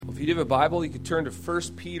If you have a Bible, you could turn to 1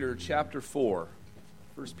 Peter chapter 4.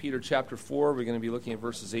 1 Peter chapter 4, we're going to be looking at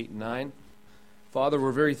verses 8 and 9. Father,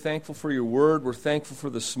 we're very thankful for your word. We're thankful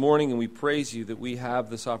for this morning, and we praise you that we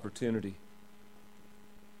have this opportunity.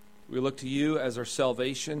 We look to you as our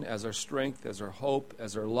salvation, as our strength, as our hope,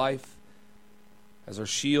 as our life, as our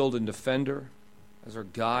shield and defender, as our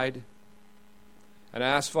guide. And I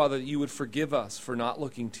ask, Father, that you would forgive us for not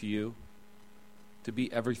looking to you to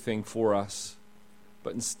be everything for us,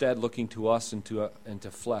 but instead looking to us and to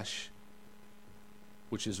flesh,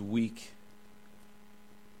 which is weak,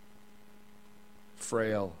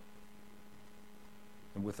 frail,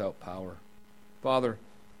 and without power. Father,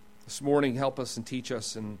 this morning help us and teach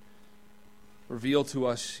us and reveal to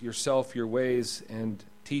us yourself, your ways, and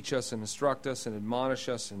teach us and instruct us and admonish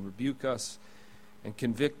us and rebuke us and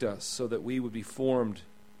convict us so that we would be formed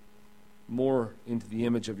more into the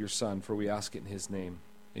image of your Son, for we ask it in his name.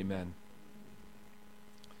 Amen.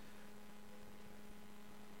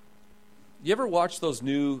 You ever watch those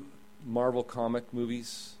new Marvel comic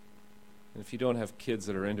movies? And if you don't have kids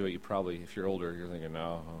that are into it, you probably, if you're older, you're thinking,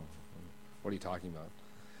 no, what are you talking about?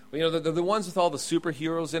 Well, you know, the ones with all the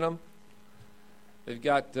superheroes in them. They've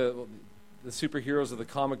got the superheroes of the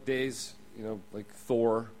comic days, you know, like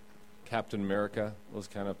Thor, Captain America, those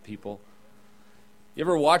kind of people. You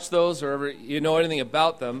ever watch those or ever you know anything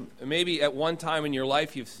about them? Maybe at one time in your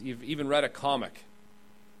life you've even read a comic.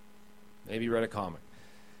 Maybe you read a comic.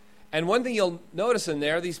 And one thing you'll notice in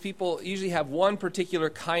there, these people usually have one particular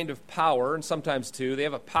kind of power, and sometimes two. They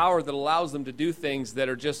have a power that allows them to do things that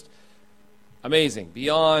are just amazing,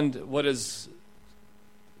 beyond what is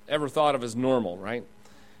ever thought of as normal, right?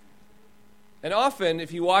 And often,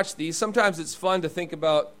 if you watch these, sometimes it's fun to think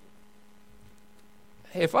about,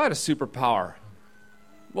 hey, if I had a superpower,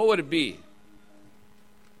 what would it be?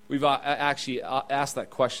 We've actually asked that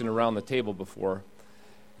question around the table before.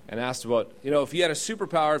 And asked about, you know, if you had a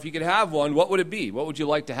superpower, if you could have one, what would it be? What would you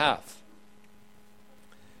like to have?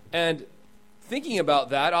 And thinking about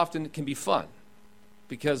that often can be fun.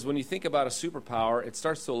 Because when you think about a superpower, it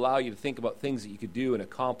starts to allow you to think about things that you could do and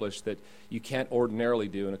accomplish that you can't ordinarily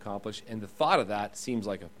do and accomplish. And the thought of that seems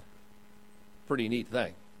like a pretty neat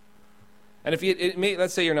thing. And if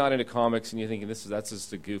let's say you're not into comics and you're thinking that's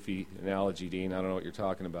just a goofy analogy, Dean. I don't know what you're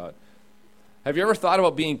talking about. Have you ever thought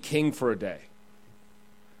about being king for a day?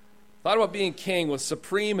 Thought about being king with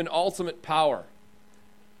supreme and ultimate power.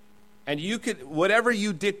 And you could, whatever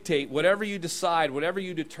you dictate, whatever you decide, whatever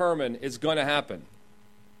you determine is going to happen.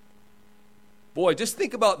 Boy, just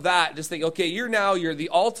think about that. Just think, okay, you're the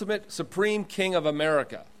ultimate supreme king of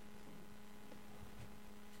America.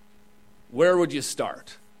 Where would you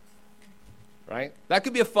start? Right? That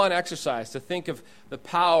could be a fun exercise to think of the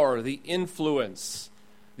power, the influence,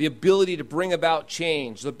 the ability to bring about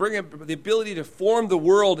change, the ability to form the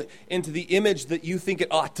world into the image that you think it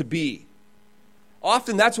ought to be.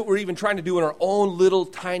 Often that's what we're even trying to do in our own little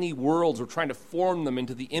tiny worlds. We're trying to form them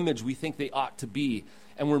into the image we think they ought to be.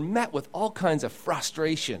 And we're met with all kinds of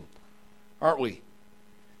frustration, aren't we?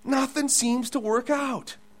 Nothing seems to work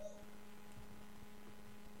out.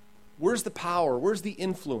 Where's the power? Where's the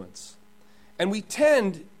influence? And we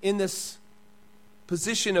tend in this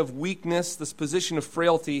position of weakness, this position of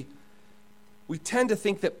frailty, we tend to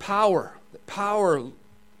think that power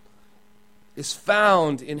is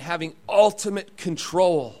found in having ultimate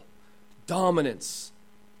control, dominance,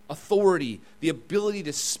 authority, the ability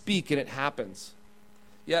to speak, and it happens.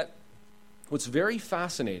 Yet, what's very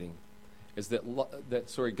fascinating is that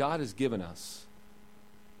God has given us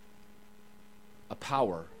a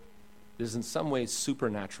power that is in some ways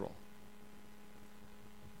supernatural.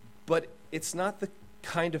 But it's not the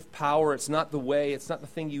kind of power, it's not the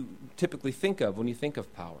thing you typically think of when you think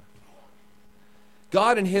of power.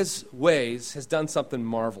 God in his ways has done something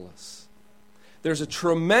marvelous. There's a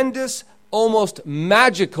tremendous, almost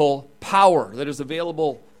magical power that is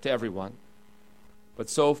available to everyone, but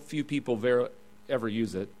so few people ever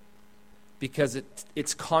use it because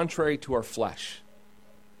it's contrary to our flesh.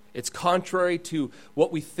 It's contrary to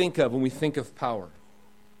what we think of when we think of power.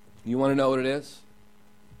 You want to know what it is?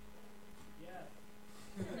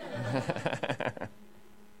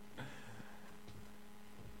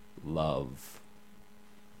 Love.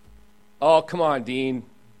 Oh, come on, Dean.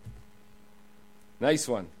 Nice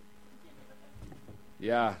one.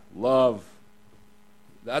 Yeah, love.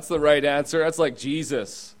 That's the right answer. That's like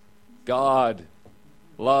Jesus, God,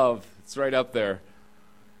 love. It's right up there.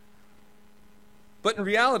 But in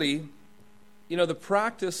reality, you know, the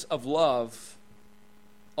practice of love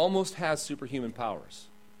almost has superhuman powers.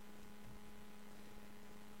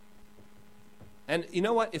 And you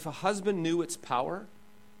know what? If a husband knew its power,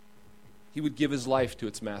 he would give his life to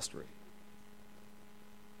its mastery.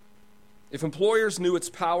 If employers knew its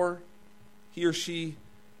power, he or she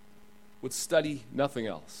would study nothing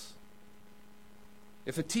else.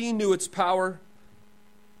 If a teen knew its power,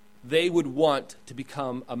 they would want to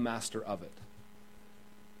become a master of it.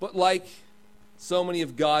 But like so many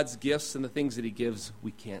of God's gifts and the things that he gives,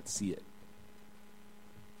 we can't see it.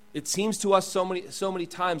 It seems to us so many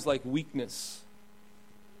times like weakness.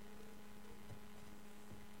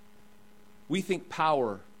 We think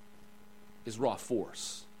power is raw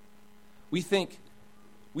force. We think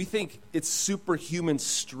it's superhuman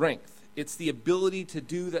strength. It's the ability to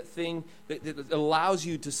do that thing that allows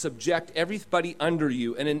you to subject everybody under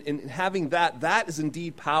you. And in having that is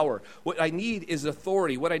indeed power. What I need is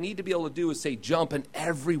authority. What I need to be able to do is say jump, and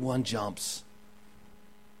everyone jumps.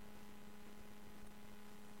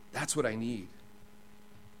 That's what I need.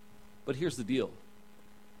 But here's the deal.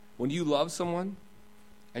 When you love someone,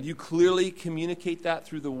 and you clearly communicate that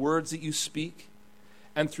through the words that you speak,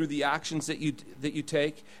 and through the actions that you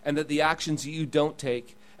take, and that the actions you don't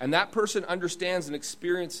take, and that person understands and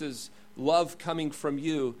experiences love coming from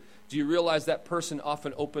you, do you realize that person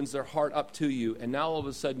often opens their heart up to you, and now all of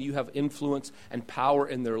a sudden you have influence and power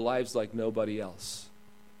in their lives like nobody else?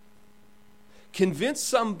 Convince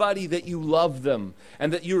somebody that you love them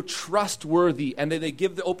and that you're trustworthy and that they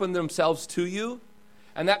open themselves to you,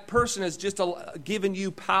 and that person has just given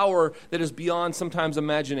you power that is beyond sometimes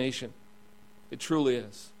imagination. It truly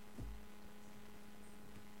is.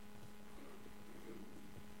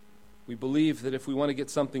 We believe that if we want to get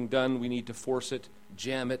something done, we need to force it,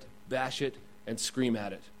 jam it, bash it, and scream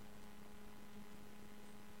at it.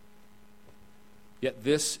 Yet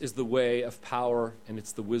this is the way of power, and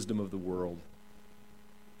it's the wisdom of the world,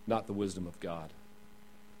 not the wisdom of God.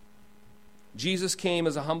 Jesus came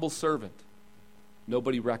as a humble servant.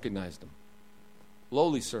 Nobody recognized him.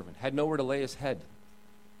 Lowly servant, had nowhere to lay his head.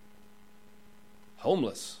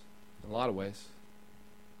 Homeless in a lot of ways.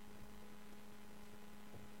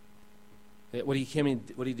 What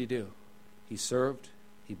did he do? He served,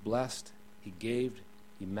 he blessed, he gave,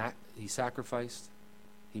 he sacrificed,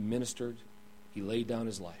 he ministered, he laid down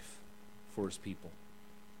his life for his people.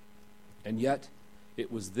 And yet,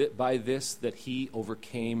 it was by this that he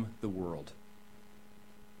overcame the world.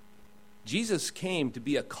 Jesus came to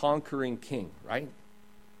be a conquering king, right?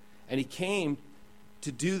 And he came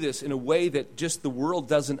to do this in a way that just the world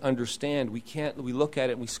doesn't understand. We look at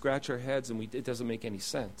it and we scratch our heads and it doesn't make any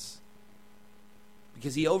sense.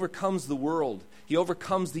 Because he overcomes the world. He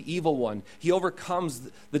overcomes the evil one. He overcomes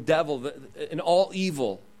the devil and all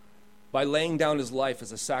evil by laying down his life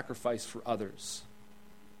as a sacrifice for others.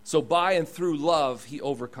 So by and through love, he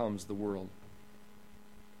overcomes the world.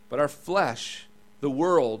 But our flesh, the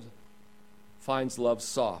world, finds love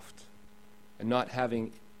soft and not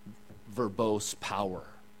having verbose power.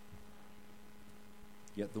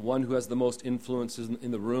 Yet the one who has the most influence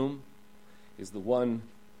in the room is the one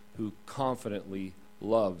who confidently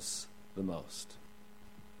loves the most.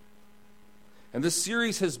 And this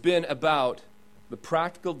series has been about the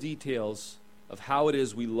practical details of how it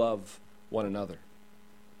is we love one another.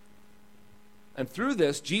 And through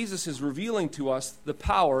this, Jesus is revealing to us the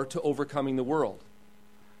power to overcoming the world,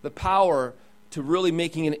 the power to really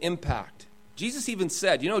making an impact. Jesus even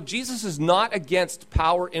said, Jesus is not against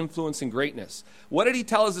power, influence, and greatness. What did he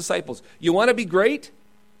tell his disciples? You want to be great?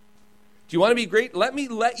 Do you want to be great? Let me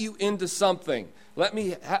let you into something. Let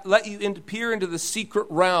me let you peer into the secret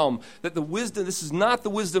realm. That the wisdom, this is not the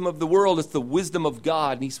wisdom of the world, it's the wisdom of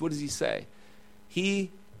God. And what does he say?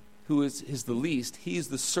 He who is the least, he is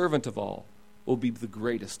the servant of all, will be the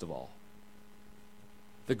greatest of all.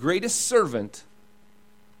 The greatest servant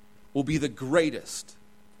will be the greatest.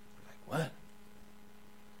 Like, what?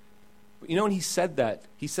 But when he said that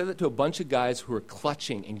to a bunch of guys who were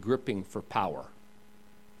clutching and gripping for power.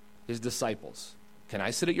 His disciples. Can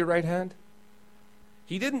I sit at your right hand?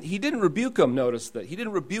 He didn't rebuke them, notice that. He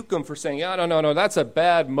didn't rebuke them for saying, no, that's a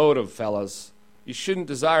bad motive, fellas. You shouldn't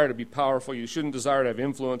desire to be powerful. You shouldn't desire to have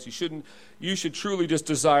influence. You should truly just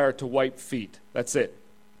desire to wipe feet. That's it.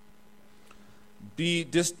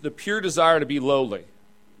 The pure desire to be lowly.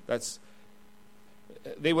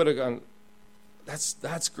 They would have gone,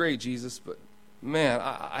 that's great, Jesus, but man,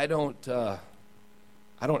 I don't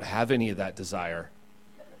have any of that desire.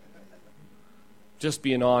 Just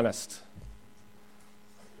being honest.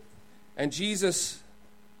 And Jesus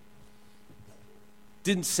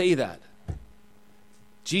didn't say that.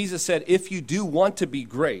 Jesus said, if you do want to be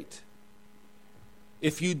great,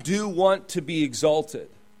 if you do want to be exalted,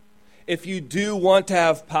 if you do want to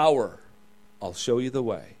have power, I'll show you the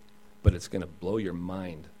way, but it's going to blow your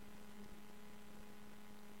mind.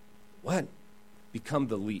 What? Become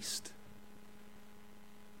the least.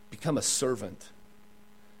 Become a servant.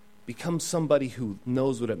 Become somebody who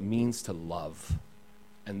knows what it means to love.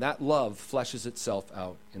 And that love fleshes itself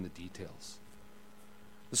out in the details.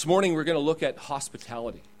 This morning we're going to look at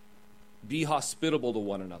hospitality. Be hospitable to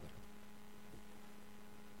one another.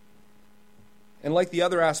 And like the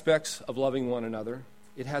other aspects of loving one another,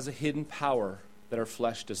 it has a hidden power that our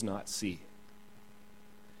flesh does not see.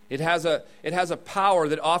 It has a power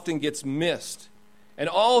that often gets missed. And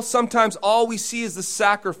sometimes all we see is the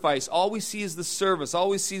sacrifice. All we see is the service. All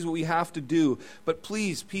we see is what we have to do. But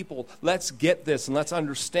please, people, let's get this and let's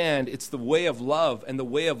understand it's the way of love, and the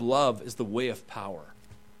way of love is the way of power.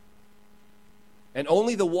 And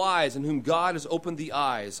only the wise in whom God has opened the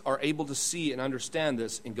eyes are able to see and understand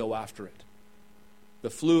this and go after it. The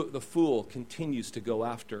fool continues to go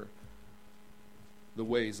after the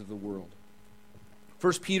ways of the world.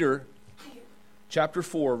 1 Peter chapter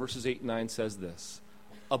 4, verses 8 and 9 says this: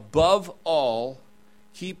 above all,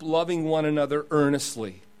 keep loving one another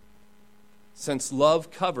earnestly, since love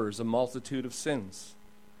covers a multitude of sins.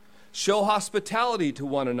 Show hospitality to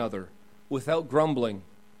one another without grumbling.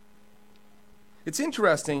 It's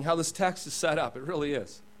interesting how this text is set up. It really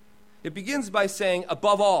is. It begins by saying,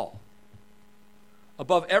 above all.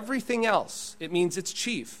 Above everything else. It means it's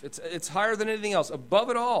chief. It's higher than anything else. Above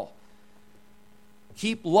it all.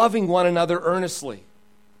 Keep loving one another earnestly.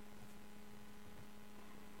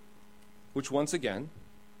 Which once again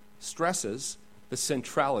stresses the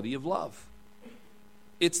centrality of love.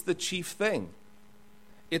 It's the chief thing.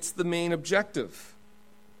 It's the main objective.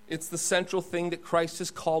 It's the central thing that Christ has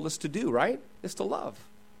called us to do, right? Is to love.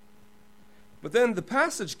 But then the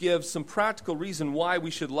passage gives some practical reason why we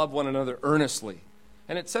should love one another earnestly.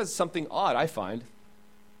 And it says something odd, I find.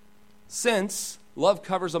 Since love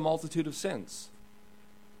covers a multitude of sins.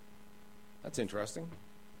 That's interesting.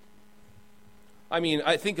 I mean,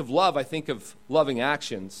 I think of love, I think of loving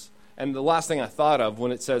actions. And the last thing I thought of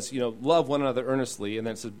when it says, love one another earnestly, and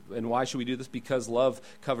then it says, and why should we do this? Because love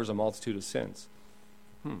covers a multitude of sins.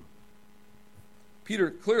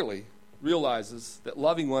 Peter clearly realizes that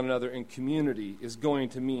loving one another in community is going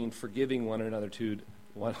to mean forgiving one another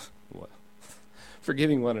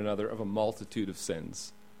of a multitude of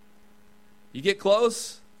sins. You get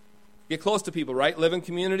close to people, right? Live in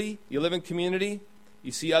community. You live in community,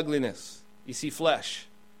 you see ugliness. You see flesh.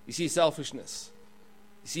 You see selfishness.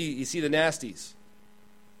 You see the nasties.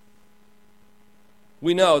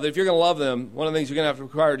 We know that if you're going to love them, one of the things you're going to have to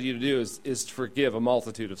require you to do is to forgive a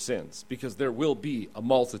multitude of sins, because there will be a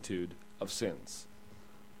multitude of sins.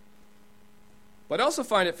 But I also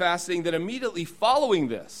find it fascinating that immediately following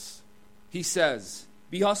this, he says,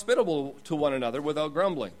 be hospitable to one another without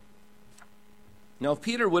grumbling. Now, if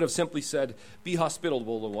Peter would have simply said, be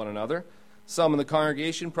hospitable to one another, some in the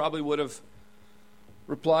congregation probably would have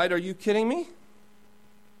replied, are you kidding me?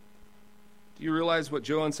 Do you realize what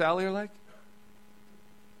Joe and Sally are like?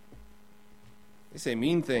 They say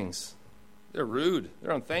mean things. They're rude.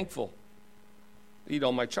 They're unthankful. They eat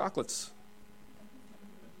all my chocolates.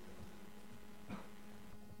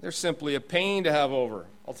 They're simply a pain to have over.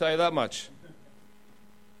 I'll tell you that much.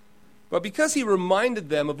 But because he reminded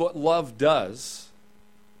them of what love does,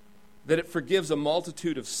 that it forgives a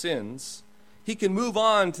multitude of sins, he can move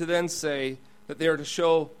on to then say that they are to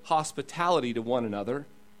show hospitality to one another,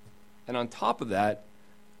 and on top of that,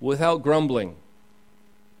 without grumbling.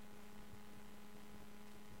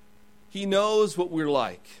 He knows what we're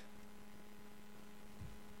like.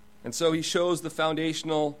 And so he shows the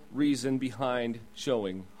foundational reason behind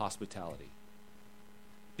showing hospitality.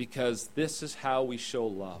 Because this is how we show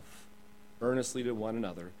love, earnestly to one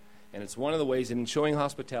another. And it's one of the ways, in showing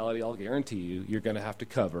hospitality, I'll guarantee you, you're going to have to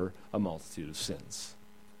cover a multitude of sins.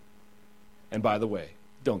 And by the way,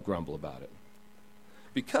 don't grumble about it.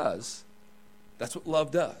 Because that's what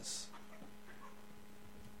love does.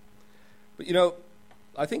 But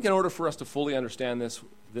I think in order for us to fully understand this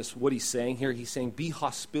what he's saying here, he's saying be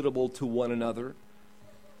hospitable to one another.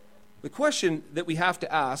 The question that we have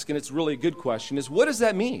to ask, and it's really a good question, is what does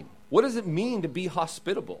that mean? What does it mean to be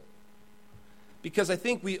hospitable? Because I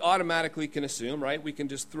think we automatically can assume, right? We can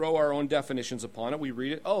just throw our own definitions upon it. We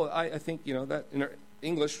read it. Oh, I think, that in our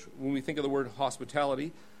English, when we think of the word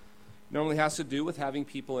hospitality, normally has to do with having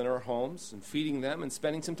people in our homes and feeding them and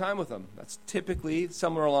spending some time with them. That's typically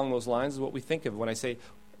somewhere along those lines is what we think of when I say,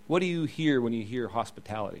 what do you hear when you hear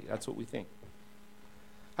hospitality? That's what we think.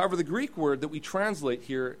 However, the Greek word that we translate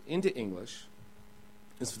here into English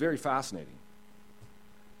is very fascinating.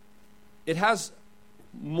 It has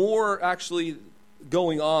more actually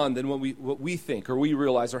going on than what we think or we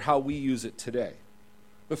realize or how we use it today.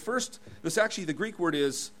 But first, the Greek word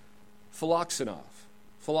is Philoxenos,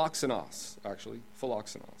 actually.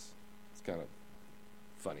 Philoxenos. It's kind of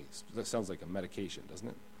funny. That sounds like a medication, doesn't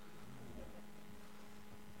it?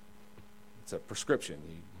 It's a prescription,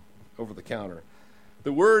 over the counter.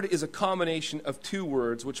 The word is a combination of two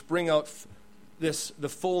words which bring out the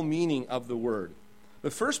full meaning of the word.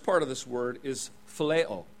 The first part of this word is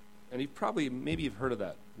phileo, and maybe you've heard of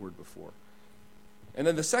that word before. And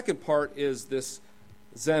then the second part is this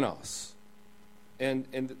xenos,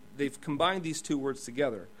 and they've combined these two words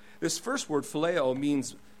together. This first word, phileo,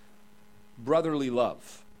 means brotherly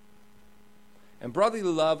love. And brotherly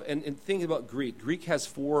love, and thinking about Greek has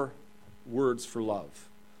 4 words for love.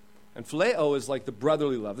 And phileo is like the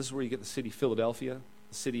brotherly love. This is where you get the city Philadelphia,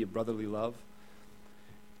 the city of brotherly love.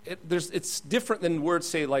 It's different than words,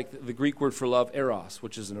 say, like the Greek word for love, eros,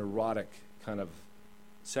 which is an erotic kind of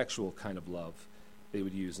sexual kind of love they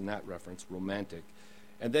would use in that reference, romantic.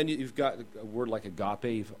 And then you've got a word like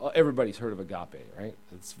agape. Everybody's heard of agape, right?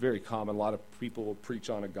 It's very common. A lot of people will preach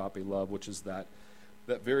on agape love, which is that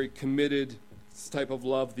very committed type of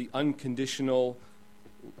love, the unconditional,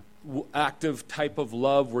 active type of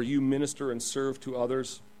love where you minister and serve to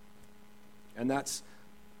others. And that's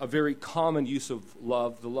a very common use of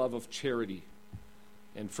love, the love of charity.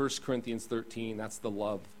 In 1 Corinthians 13, that's the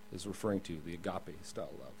love is referring to, the agape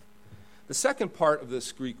style love. The second part of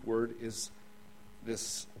this Greek word is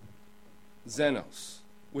this xenos,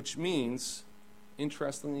 which means,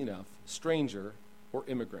 interestingly enough, stranger or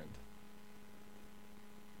immigrant.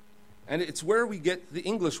 And it's where we get the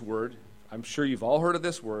English word, I'm sure you've all heard of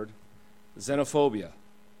this word, xenophobia.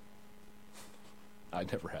 I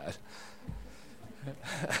never had.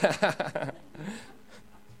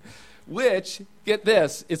 Which, get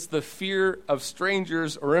this, it's the fear of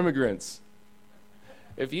strangers or immigrants.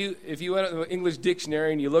 If you went to the English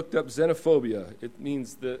dictionary and you looked up xenophobia, it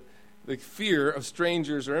means the fear of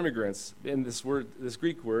strangers or immigrants. And this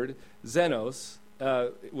Greek word, xenos,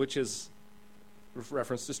 which is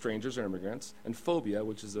reference to strangers or immigrants, and phobia,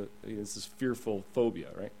 which is this fearful phobia,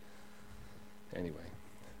 right? Anyway.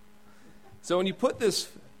 So when you put this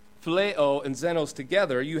phileo and xenos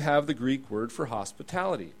together, you have the Greek word for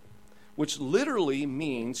hospitality, which literally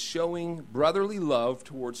means showing brotherly love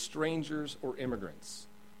towards strangers or immigrants,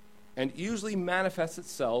 and usually manifests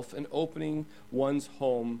itself in opening one's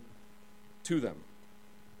home to them.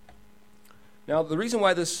 Now, the reason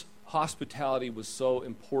why this hospitality was so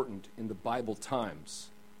important in the Bible times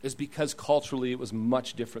is because culturally it was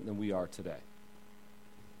much different than we are today.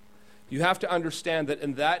 You have to understand that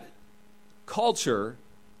in that culture,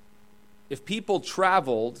 if people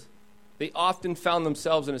traveled, they often found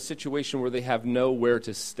themselves in a situation where they have nowhere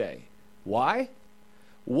to stay. Why?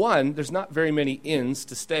 One, there's not very many inns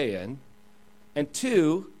to stay in. And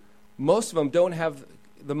two, most of them don't have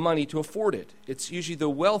the money to afford it. It's usually the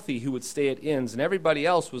wealthy who would stay at inns, and everybody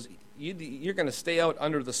else you're going to stay out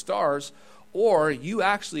under the stars, or you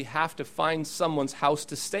actually have to find someone's house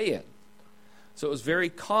to stay in. So it was very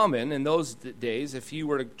common in those days, if you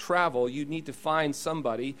were to travel, you'd need to find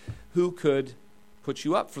somebody who could put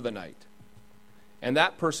you up for the night. And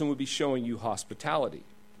that person would be showing you hospitality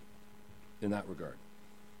in that regard.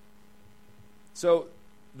 So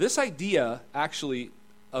this idea, actually,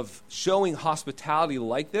 of showing hospitality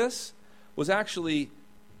like this was actually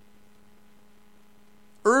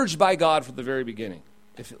urged by God from the very beginning.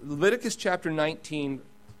 If Leviticus chapter 19,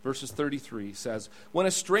 verses 33 says, "When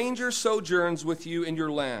a stranger sojourns with you in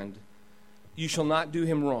your land, you shall not do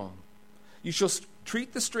him wrong. You shall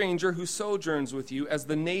treat the stranger who sojourns with you as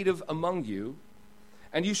the native among you,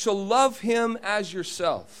 and you shall love him as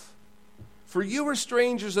yourself. For you were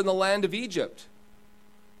strangers in the land of Egypt.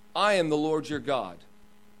 I am the Lord your God."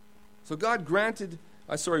 So God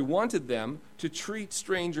wanted them to treat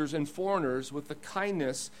strangers and foreigners with the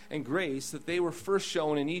kindness and grace that they were first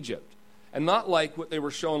shown in Egypt, and not like what they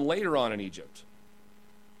were shown later on in Egypt,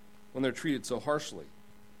 when they're treated so harshly.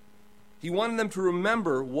 He wanted them to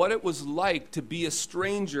remember what it was like to be a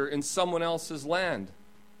stranger in someone else's land,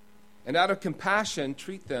 and out of compassion,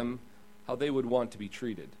 treat them how they would want to be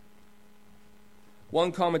treated.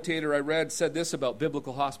 One commentator I read said this about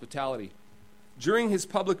biblical hospitality. During his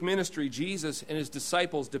public ministry, Jesus and his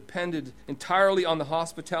disciples depended entirely on the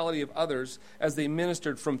hospitality of others as they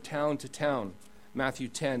ministered from town to town. Matthew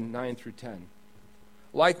 10, 9 through 10.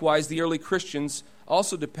 Likewise, the early Christians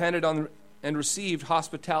also depended on and received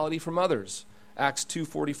hospitality from others. Acts 2,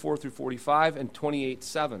 44 through 45 and 28,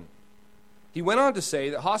 7. He went on to say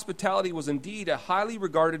that hospitality was indeed a highly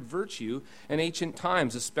regarded virtue in ancient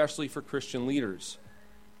times, especially for Christian leaders.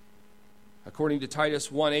 According to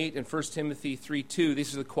Titus 1:8 and 1 Timothy 3:2,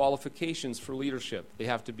 these are the qualifications for leadership. They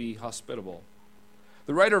have to be hospitable.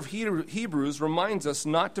 The writer of Hebrews reminds us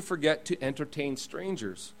not to forget to entertain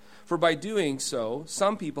strangers, for by doing so,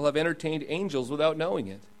 some people have entertained angels without knowing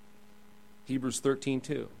it. Hebrews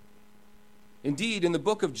 13:2. Indeed, in the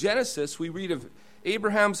book of Genesis, we read of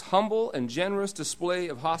Abraham's humble and generous display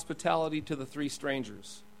of hospitality to the three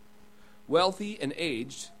strangers. Wealthy and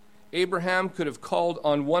aged, Abraham could have called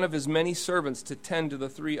on one of his many servants to tend to the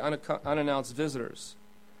three unannounced visitors.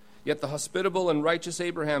 Yet the hospitable and righteous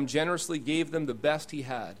Abraham generously gave them the best he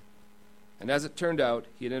had. And as it turned out,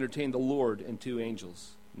 he had entertained the Lord and two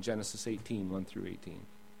angels. In Genesis 18, 1 through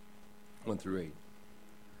 8.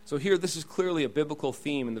 So here, this is clearly a biblical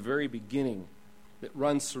theme in the very beginning that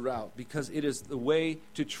runs throughout, because it is the way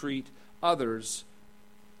to treat others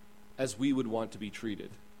as we would want to be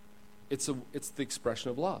treated. It's the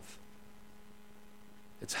expression of love.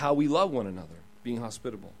 It's how we love one another, being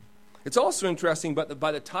hospitable. It's also interesting, but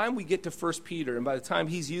by the time we get to 1 Peter, and by the time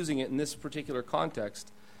he's using it in this particular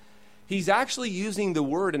context, he's actually using the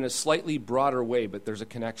word in a slightly broader way, but there's a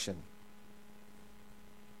connection.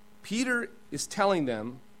 Peter is telling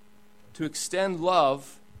them to extend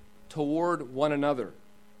love toward one another,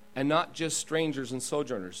 and not just strangers and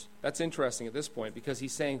sojourners. That's interesting at this point, because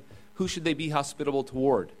he's saying, who should they be hospitable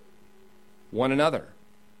toward? One another,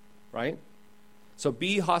 right? So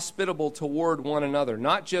be hospitable toward one another,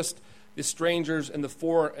 not just the strangers and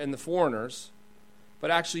the foreigners,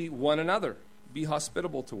 but actually one another. Be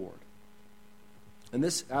hospitable toward. And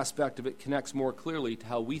this aspect of it connects more clearly to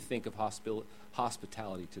how we think of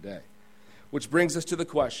hospitality today. Which brings us to the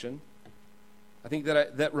question, I think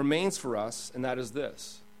that remains for us, and that is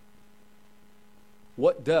this.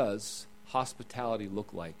 What does hospitality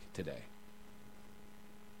look like today?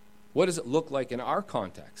 What does it look like in our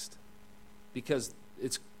context? Because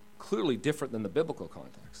it's clearly different than the biblical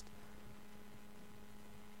context.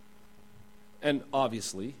 And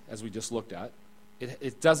obviously, as we just looked at,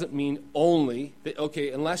 it doesn't mean only that,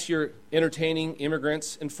 okay, unless you're entertaining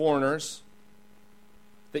immigrants and foreigners,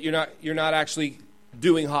 that you're not actually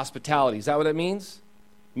doing hospitality. Is that what it means?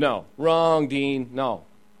 No. Wrong, Dean. No.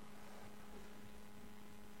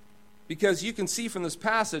 Because you can see from this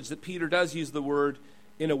passage that Peter does use the word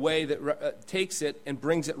in a way that takes it and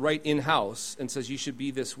brings it right in-house and says you should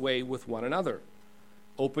be this way with one another.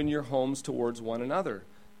 Open your homes towards one another.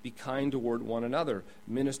 Be kind toward one another.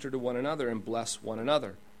 Minister to one another and bless one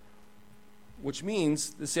another. Which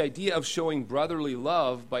means this idea of showing brotherly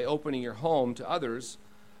love by opening your home to others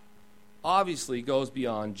obviously goes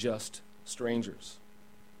beyond just strangers.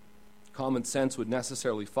 Common sense would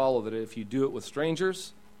necessarily follow that if you do it with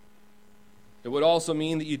strangers, it would also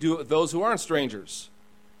mean that you do it with those who aren't strangers.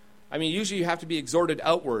 I mean, usually you have to be exhorted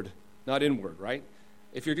outward, not inward, right?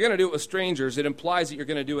 If you're going to do it with strangers, it implies that you're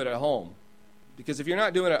going to do it at home. Because if you're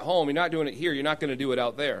not doing it at home, you're not doing it here, you're not going to do it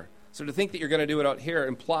out there. So to think that you're going to do it out here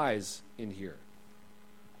implies in here.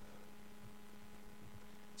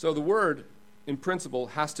 So the word, in principle,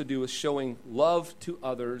 has to do with showing love to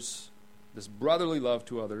others, this brotherly love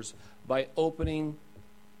to others, by opening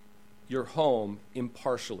your home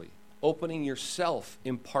impartially, opening yourself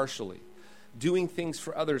impartially, doing things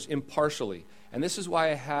for others impartially. And this is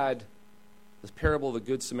why I had the parable of the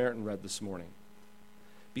Good Samaritan read this morning.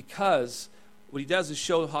 Because what he does is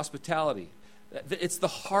show hospitality. It's the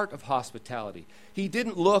heart of hospitality. He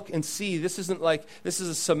didn't look and see, this is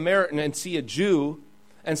a Samaritan and see a Jew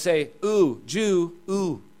and say, ooh, Jew,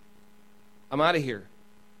 ooh, I'm out of here.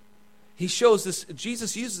 He shows this,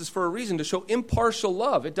 Jesus uses this for a reason, to show impartial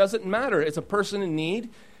love. It doesn't matter. It's a person in need,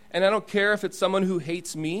 and I don't care if it's someone who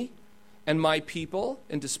hates me and my people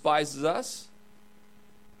and despises us.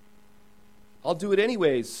 I'll do it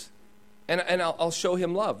anyways, and I'll show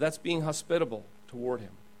him love. That's being hospitable toward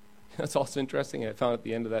him. That's also interesting. I found at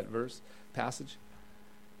the end of that passage,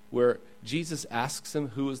 where Jesus asks him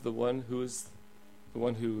who is the one who is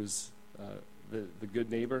the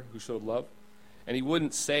good neighbor who showed love. And he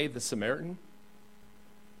wouldn't say the Samaritan.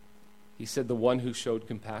 He said the one who showed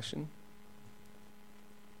compassion.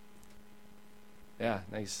 Yeah,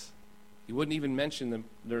 nice. He wouldn't even mention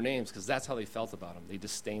their names because that's how they felt about him. They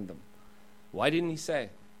disdained them. Why didn't he say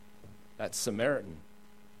that Samaritan?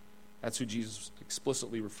 That's who Jesus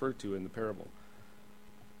explicitly referred to in the parable.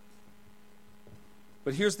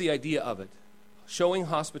 But here's the idea of it. Showing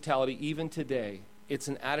hospitality even today, it's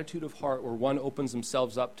an attitude of heart where one opens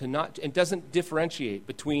themselves up to not, and doesn't differentiate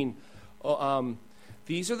between,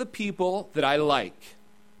 these are the people that I like,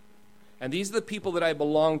 and these are the people that I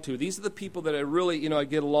belong to. These are the people that I really, I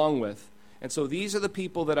get along with. And so these are the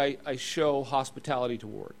people that I show hospitality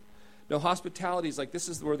toward. Now, hospitality is this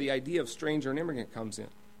is where the idea of stranger and immigrant comes in.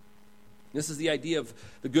 This is the idea of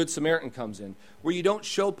the Good Samaritan comes in, where you don't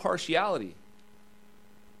show partiality.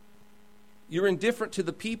 you're indifferent to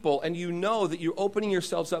the people, and you know that you're opening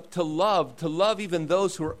yourselves up to love even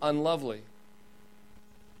those who are unlovely.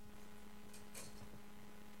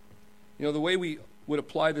 You know, the way we would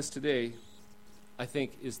apply this today, I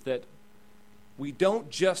think, is that we don't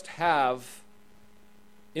just have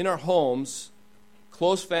in our homes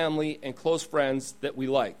close family and close friends that we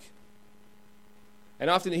like. And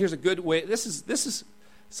often, here's a good way, this is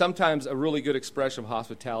sometimes a really good expression of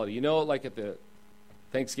hospitality. You know, like at the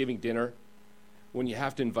Thanksgiving dinner, when you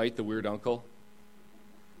have to invite the weird uncle,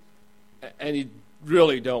 and you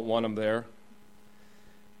really don't want him there,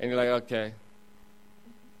 and you're like, okay,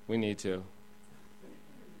 we need to.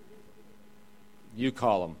 You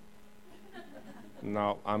call him.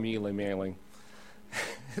 No, I'm emailing.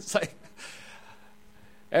 It's like,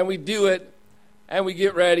 and we do it, and we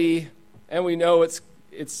get ready, and we know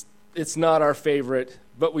it's not our favorite,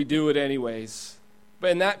 but we do it anyways.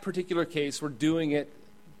 But in that particular case, we're doing it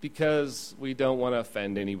because we don't want to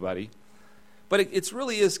offend anybody. But it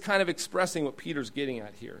really is kind of expressing what Peter's getting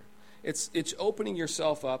at here. It's opening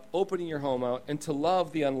yourself up, opening your home out, and to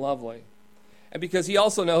love the unlovely. And because he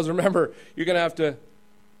also knows, remember, you're going to have to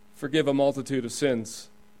forgive a multitude of sins.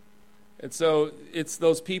 And so it's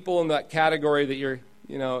those people in that category that you're,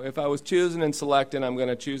 you know, if I was choosing and selecting, I'm going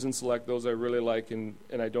to choose and select those I really like and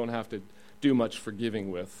I don't have to do much forgiving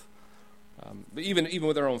with. But even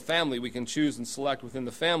with our own family, we can choose and select within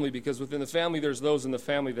the family, because within the family, there's those in the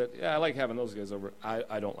family that, yeah, I like having those guys over.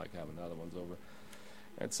 I don't like having the other ones over.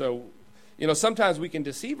 And so, you know, sometimes we can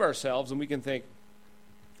deceive ourselves and we can think,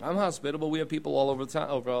 I'm hospitable. We have people all the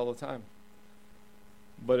time.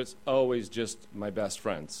 But it's always just my best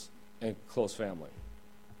friends and close family.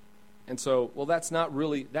 And so, well, that's not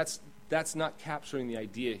capturing the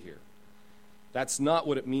idea here. That's not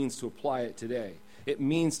what it means to apply it today. It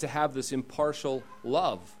means to have this impartial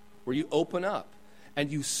love where you open up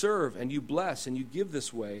and you serve and you bless and you give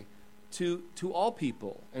this way to all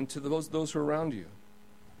people and to those who are around you.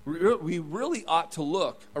 We really ought to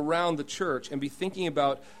look around the church and be thinking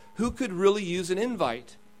about who could really use an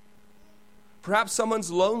invite. Perhaps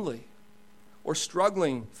someone's lonely or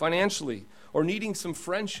struggling financially or needing some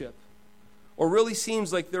friendship, or really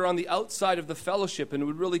seems like they're on the outside of the fellowship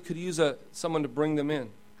and really could use someone to bring them in.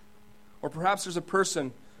 Or perhaps there's a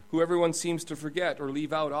person who everyone seems to forget or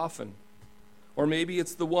leave out often. Or maybe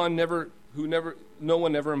it's the one no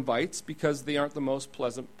one ever invites because they aren't the most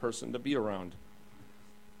pleasant person to be around.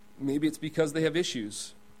 Maybe it's because they have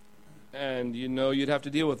issues, and you know you'd have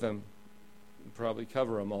to deal with them. You'd probably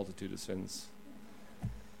cover a multitude of sins.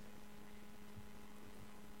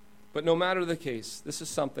 But no matter the case, this is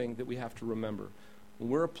something that we have to remember.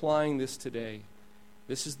 When we're applying this today,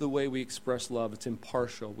 this is the way we express love. It's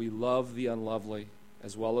impartial. We love the unlovely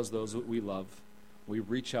as well as those that we love. We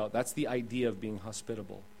reach out. That's the idea of being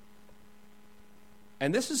hospitable.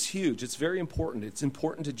 And this is huge. It's very important. It's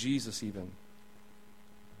important to Jesus even.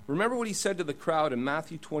 Remember what he said to the crowd in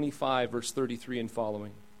Matthew 25, verse 33 and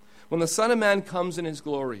following. When the Son of Man comes in his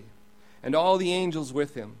glory, and all the angels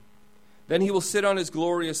with him, then he will sit on his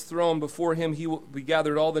glorious throne. Before him he will be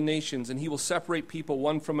gathered all the nations, and he will separate people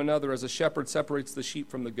one from another as a shepherd separates the sheep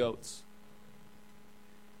from the goats.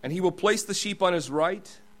 And he will place the sheep on his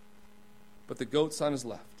right, but the goats on his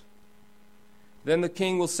left. Then the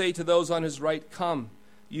king will say to those on his right, "Come,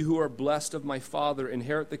 you who are blessed of my Father,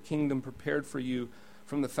 inherit the kingdom prepared for you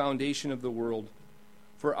from the foundation of the world.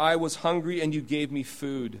 For I was hungry, and you gave me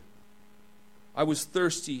food. I was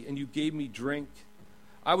thirsty, and you gave me drink.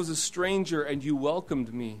 I was a stranger, and you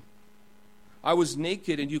welcomed me. I was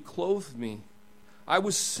naked, and you clothed me. I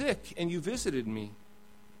was sick, and you visited me.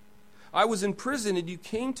 I was in prison, and you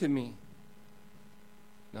came to me."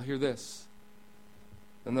 Now hear this.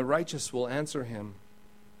 Then the righteous will answer him,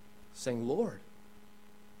 saying, "Lord,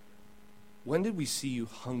 when did we see you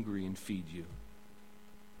hungry and feed you?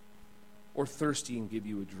 Or thirsty and give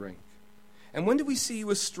you a drink? And when did we see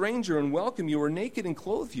you a stranger and welcome you, or naked and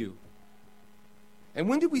clothe you? And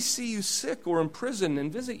when did we see you sick or in prison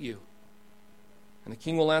and visit you?" And the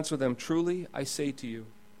king will answer them, "Truly I say to you,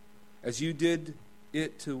 as you did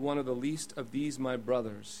it to one of the least of these my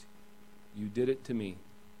brothers, you did it to me."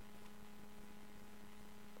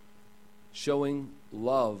 Showing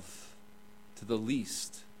love to the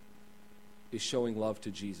least is showing love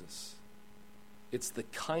to Jesus. It's the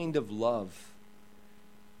kind of love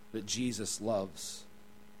that Jesus loves,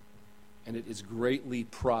 and it is greatly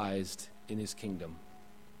prized in his kingdom.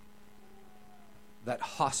 That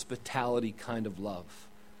hospitality kind of love,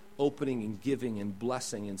 opening and giving and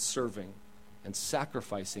blessing and serving and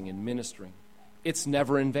sacrificing and ministering. It's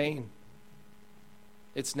never in vain.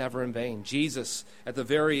 It's never in vain. Jesus, at the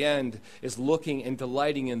very end, is looking and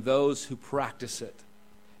delighting in those who practice it.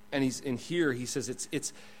 And he's in here, he says,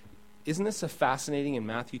 isn't this a fascinating in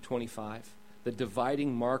Matthew 25? The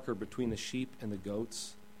dividing marker between the sheep and the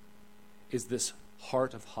goats is this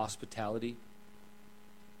heart of hospitality.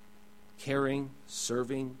 Caring,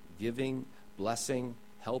 serving, giving, blessing,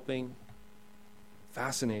 helping.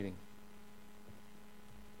 Fascinating.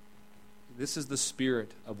 This is the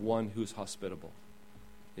spirit of one who is hospitable.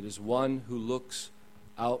 It is one who looks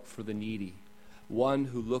out for the needy, one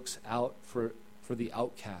who looks out for the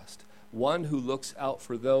outcast, one who looks out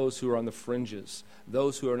for those who are on the fringes,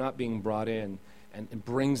 those who are not being brought in, and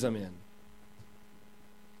brings them in.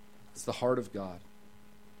 It's the heart of God.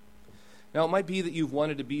 Now, it might be that you've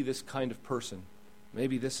wanted to be this kind of person.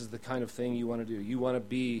 Maybe this is the kind of thing you want to do. You want to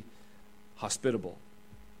be hospitable,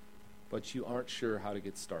 but you aren't sure how to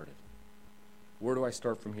get started. Where do I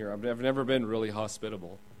start from here? I've never been really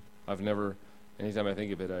hospitable. Anytime I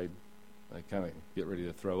think of it, I kind of get ready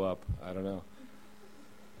to throw up. I don't know.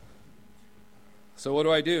 So what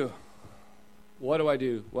do I do? What do I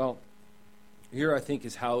do? Well, here I think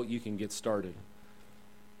is how you can get started.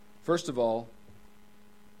 First of all,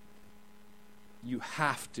 you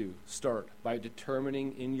have to start by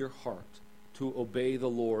determining in your heart to obey the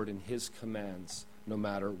Lord and His commands no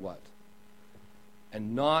matter what.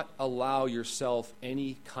 And not allow yourself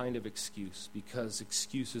any kind of excuse, because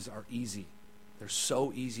excuses are easy. They're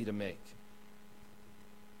so easy to make.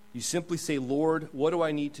 You simply say, Lord, what do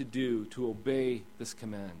I need to do to obey this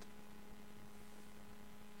command?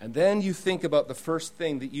 And then you think about the first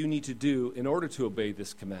thing that you need to do in order to obey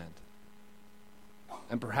this command.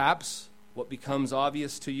 And perhaps what becomes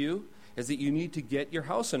obvious to you is that you need to get your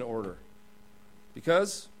house in order.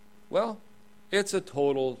 Because, well, it's a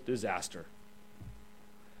total disaster.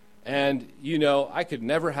 And, I could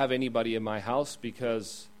never have anybody in my house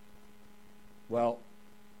because, well,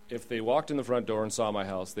 if they walked in the front door and saw my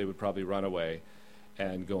house, they would probably run away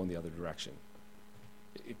and go in the other direction.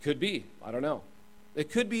 It could be. I don't know.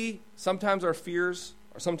 It could be sometimes our fears,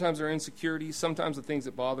 or sometimes our insecurities, sometimes the things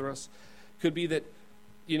that bother us. Could be that,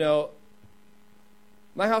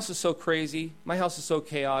 my house is so crazy, my house is so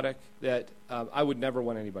chaotic that I would never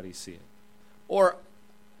want anybody to see it. Or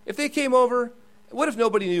if they came over, what if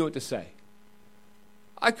nobody knew what to say?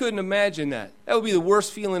 I couldn't imagine that. That would be the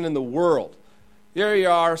worst feeling in the world. There you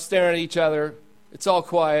are, staring at each other. It's all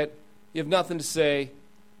quiet. You have nothing to say.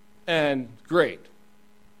 And great.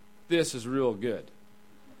 This is real good.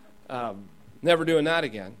 Never doing that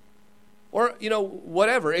again. Or,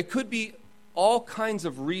 whatever. It could be all kinds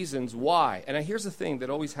of reasons why. And here's the thing that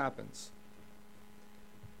always happens.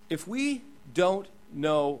 If we don't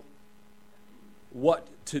know what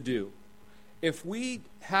to do, if we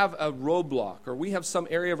have a roadblock or we have some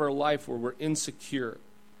area of our life where we're insecure,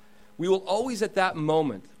 we will always at that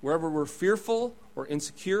moment, wherever we're fearful or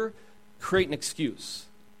insecure, create an excuse.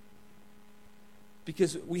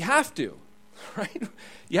 Because we have to, right?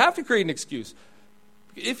 You have to create an excuse.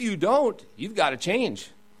 If you don't, you've got to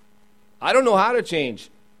change. I don't know how to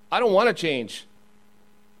change. I don't want to change.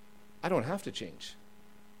 I don't have to change.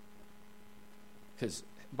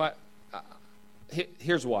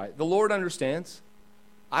 Here's why. The Lord understands.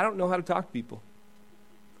 I don't know how to talk to people.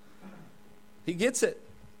 He gets it.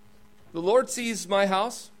 The Lord sees my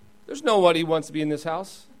house. There's nobody who wants to be in this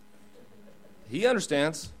house. He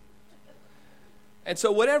understands. And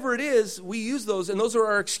so whatever it is, we use those, and those are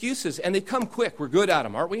our excuses, and they come quick. We're good at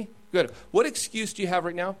them, aren't we? Good. What excuse do you have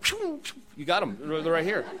right now? You got them. They're right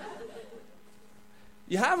here.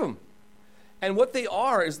 You have them. And what they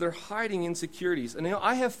are is they're hiding insecurities. And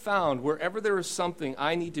I have found wherever there is something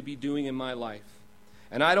I need to be doing in my life,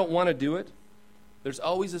 and I don't want to do it, there's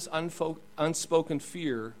always this unspoken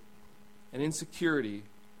fear and insecurity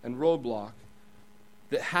and roadblock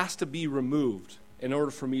that has to be removed in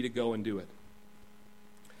order for me to go and do it.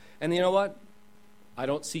 And you know what? I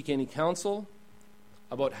don't seek any counsel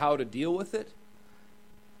about how to deal with it.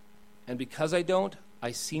 And because I don't,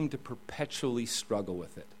 I seem to perpetually struggle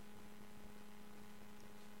with it.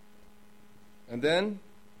 And then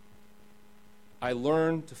I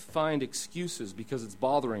learn to find excuses because it's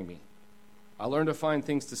bothering me. I learn to find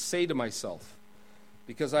things to say to myself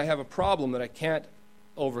because I have a problem that I can't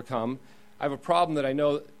overcome. I have a problem that I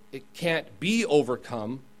know it can't be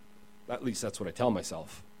overcome. At least that's what I tell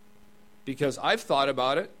myself. Because I've thought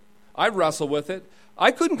about it. I've wrestled with it.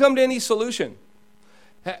 I couldn't come to any solution.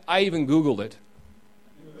 I even Googled it.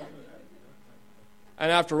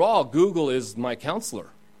 And after all, Google is my counselor.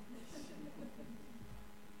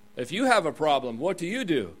 If you have a problem, what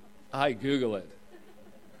do? I Google it.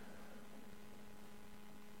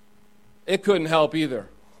 It couldn't help either.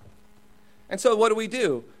 And so what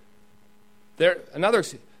do?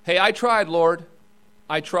 Hey, I tried, Lord.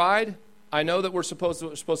 I tried. I know that we're supposed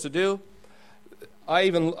to do.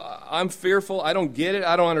 I'm fearful. I don't get it.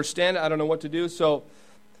 I don't understand it. I don't know what to do. So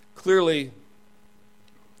clearly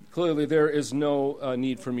there is no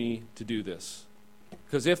need for me to do this.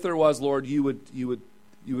 Because if there was, Lord, you would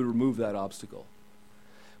remove that obstacle.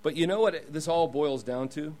 But you know what this all boils down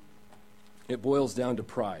to? It boils down to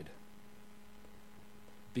pride.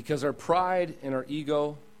 Because our pride and our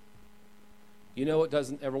ego, you know what it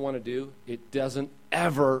doesn't ever want to do? It doesn't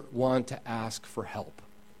ever want to ask for help.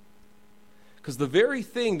 Because the very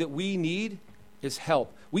thing that we need is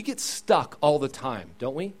help. We get stuck all the time,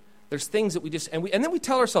 don't we? There's things that we just, and then we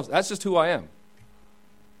tell ourselves, that's just who I am.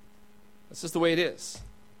 That's just the way it is.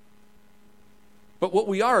 But what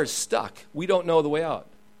we are is stuck. We don't know the way out.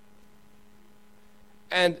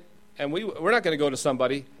 And we're not going to go to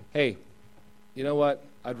somebody, hey, you know what?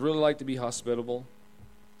 I'd really like to be hospitable,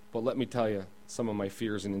 but let me tell you some of my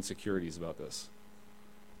fears and insecurities about this.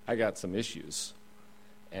 I got some issues,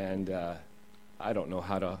 and I don't know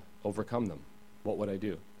how to overcome them. What would I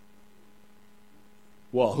do?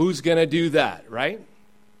 Well, who's going to do that, right?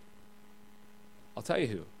 I'll tell you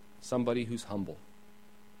who. Somebody who's humble.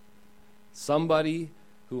 Somebody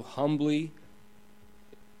who humbly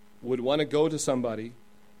would want to go to somebody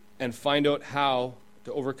and find out how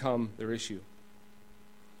to overcome their issue.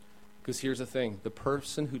 Because here's the thing. The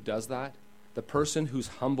person who does that, the person who's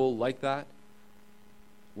humble like that,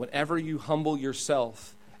 whenever you humble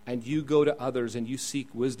yourself and you go to others and you seek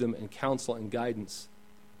wisdom and counsel and guidance,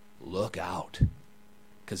 look out.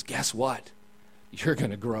 Because guess what? You're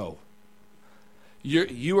going to grow.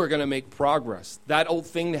 You are going to make progress. That old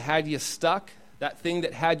thing that had you stuck, that thing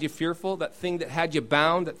that had you fearful, that thing that had you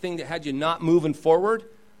bound, that thing that had you not moving forward,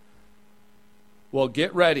 well,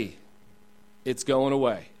 get ready. It's going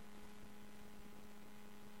away.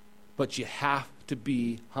 But you have to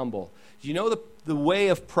be humble. You know the way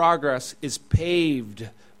of progress is paved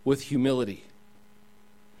with humility.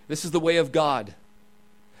 This is the way of God.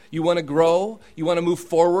 You want to grow, you want to move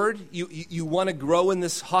forward, you want to grow in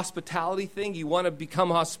this hospitality thing, you want to become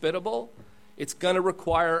hospitable, it's going to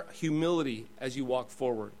require humility as you walk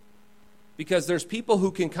forward. Because there's people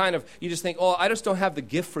who can kind of, you just think, oh, I just don't have the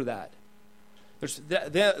gift for that.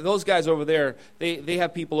 Those guys over there, they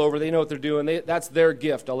have people over, they know what they're doing, that's their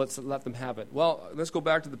gift, I'll let them have it. Well, let's go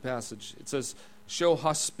back to the passage. It says, show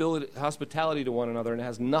hospitality to one another, and it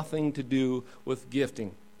has nothing to do with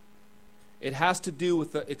gifting. It has to do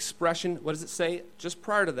with the expression, what does it say? Just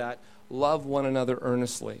prior to that, love one another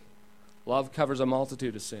earnestly. Love covers a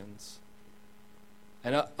multitude of sins.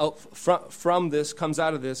 And from this, comes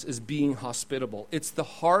out of this, is being hospitable. It's the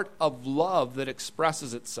heart of love that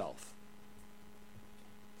expresses itself.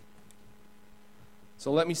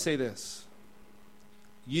 So let me say this.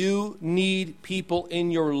 You need people in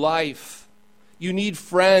your life. You need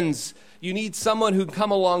friends. You need someone who can come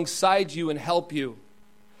alongside you and help you.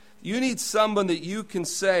 You need someone that you can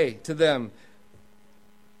say to them,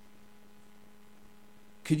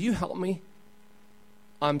 could you help me?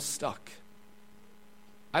 I'm stuck.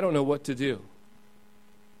 I don't know what to do.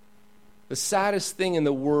 The saddest thing in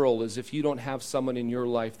the world is if you don't have someone in your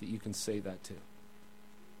life that you can say that to.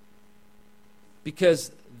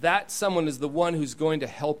 Because that someone is the one who's going to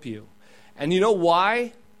help you. And you know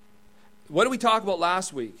why? What did we talk about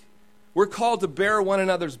last week? We're called to bear one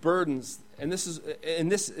another's burdens. And this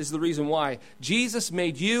is the reason why. Jesus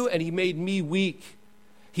made you and he made me weak.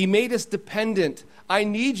 He made us dependent. I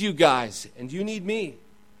need you guys and you need me.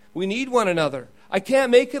 We need one another. I can't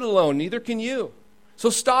make it alone, neither can you. So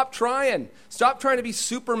stop trying. Stop trying to be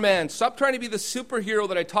Superman. Stop trying to be the superhero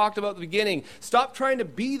that I talked about at the beginning. Stop trying to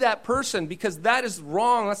be that person because that is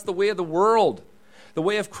wrong. That's the way of the world. The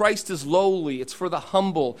way of Christ is lowly. It's for the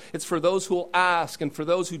humble. It's for those who will ask and for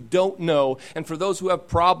those who don't know and for those who have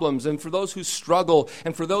problems and for those who struggle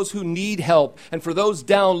and for those who need help and for those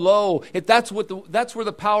down low. That's where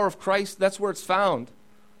the power of Christ, that's where it's found.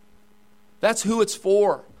 That's who it's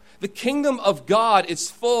for. The kingdom of God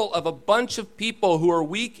is full of a bunch of people who are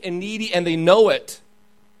weak and needy and they know it.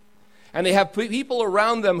 And they have people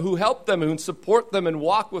around them who help them, who support them and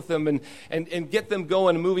walk with them and get them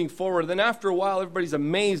going and moving forward. Then after a while, everybody's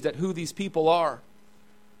amazed at who these people are.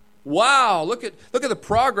 Wow, look at the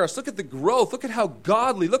progress. Look at the growth. Look at how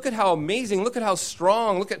godly. Look at how amazing. Look at how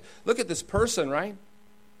strong. Look at this person, right?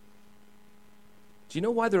 Do you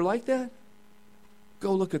know why they're like that?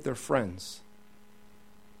 Go look at their friends.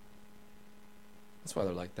 That's why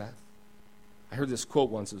they're like that. I heard this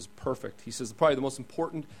quote once. It was perfect. He says, probably the most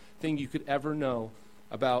important thing you could ever know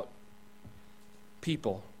about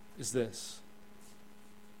people is this.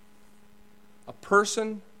 A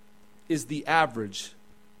person is the average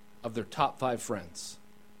of their top 5 friends.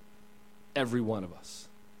 Every one of us.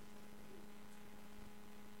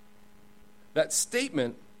 That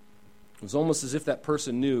statement was almost as if that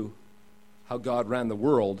person knew how God ran the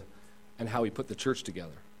world and how he put the church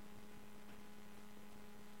together.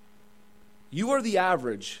 You are the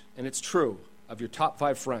average, and it's true, of your top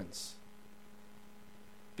 5 friends.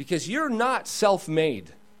 Because you're not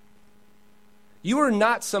self-made. You are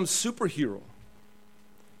not some superhero.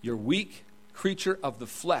 You're a weak creature of the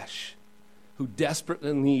flesh who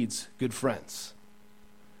desperately needs good friends.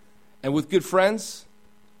 And with good friends,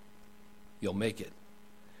 you'll make it.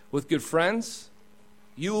 With good friends,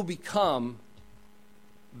 you will become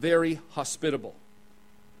very hospitable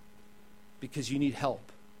because you need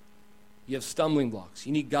help. You have stumbling blocks.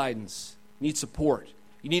 You need guidance. You need support.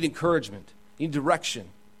 You need encouragement. You need direction.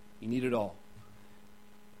 You need it all.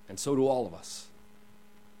 And so do all of us.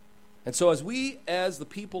 And so as the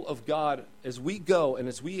people of God, as we go and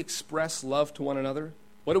as we express love to one another,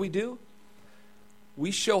 what do?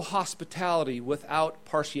 We show hospitality without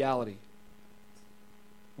partiality.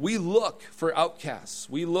 We look for outcasts.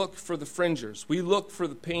 We look for the fringers. We look for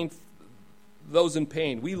those in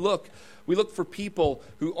pain. We look for people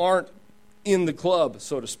who aren't in the club,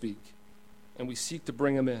 so to speak. And we seek to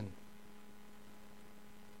bring them in.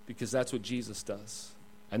 Because that's what Jesus does.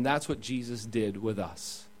 And that's what Jesus did with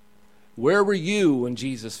us. Where were you when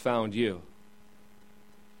Jesus found you?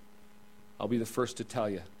 I'll be the first to tell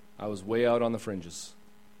you, I was way out on the fringes.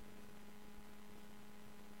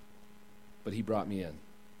 But he brought me in.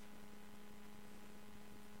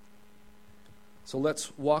 So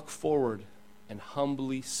let's walk forward and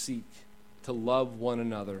humbly seek to love one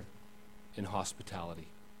another in hospitality.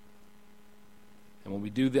 And when we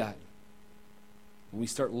do that, when we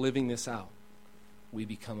start living this out, we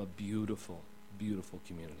become a beautiful, beautiful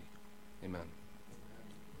community. Amen.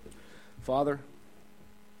 Father,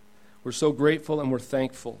 we're so grateful and we're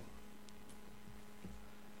thankful.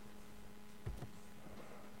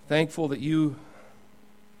 Thankful that you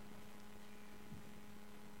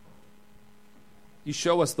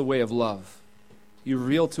show us the way of love. You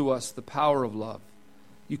reveal to us the power of love.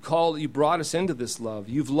 You brought us into this love.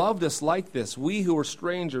 You've loved us like this. We who are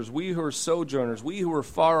strangers, we who are sojourners, we who are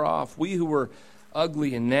far off, we who were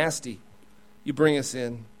ugly and nasty. You bring us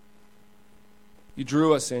in. You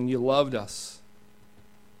drew us in. You loved us.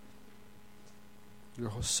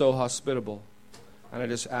 You're so hospitable. And I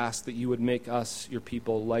just ask that you would make us, your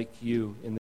people, like you in